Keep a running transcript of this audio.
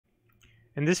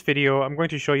In this video, I'm going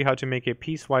to show you how to make a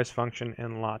piecewise function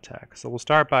in LaTeX. So we'll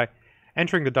start by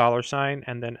entering the $sign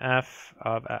and then f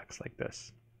of x like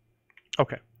this.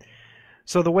 Okay,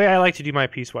 so the way I like to do my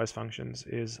piecewise functions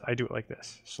is I do it like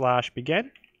this.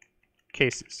 /begin,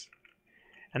 cases.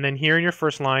 And then here in your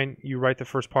first line, you write the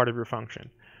first part of your function.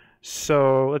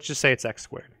 So let's just say it's x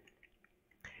squared.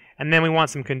 And then we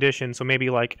want some conditions, so maybe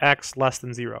like x less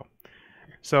than 0.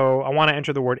 So I want to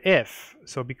enter the word if.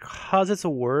 So because it's a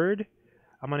word,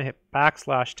 I'm going to hit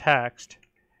 \text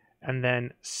and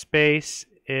then space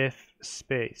if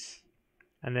space.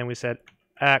 And then we said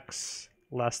x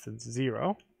less than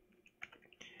 0.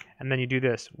 And then you do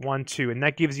this, 1, 2, and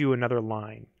that gives you another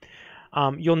line.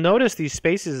 You'll notice these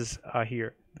spaces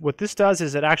here. What this does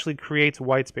is it actually creates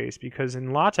white space, because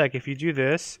in LaTeX, if you do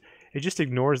this, it just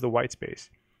ignores the white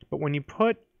space. But when you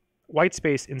put white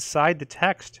space inside the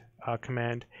text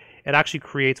command, it actually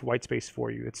creates white space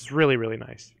for you. It's really, really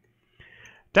nice.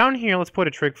 Down here, let's put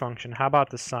a trig function. How about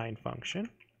the sign function?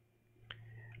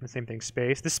 The same thing,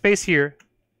 space. This space here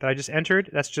that I just entered,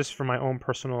 that's just for my own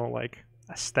personal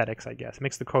aesthetics, I guess. It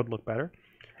makes the code look better.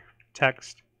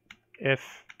 Text,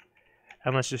 if,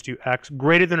 and let's just do x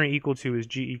greater than or equal to is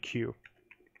GEQ,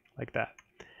 like that.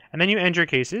 And then you end your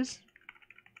cases,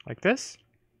 like this,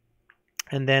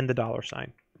 and then the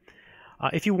 $sign.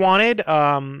 If you wanted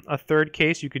a third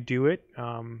case, you could do it.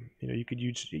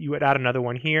 You would add another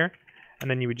one here, and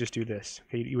then you would just do this.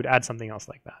 Okay, you would add something else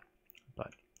like that.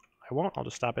 But I won't. I'll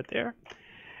just stop it there.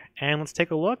 And let's take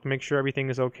a look, make sure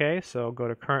everything is okay. So go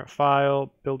to current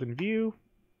file, build and view.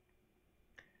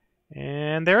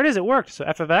 And there it is, it worked. So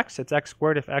f of x, it's x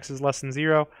squared if x is less than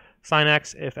 0. Sin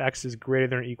x if x is greater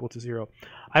than or equal to 0.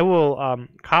 I will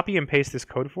copy and paste this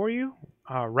code for you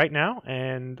right now,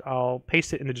 and I'll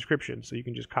paste it in the description so you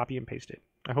can just copy and paste it.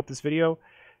 I hope this video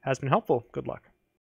has been helpful. Good luck.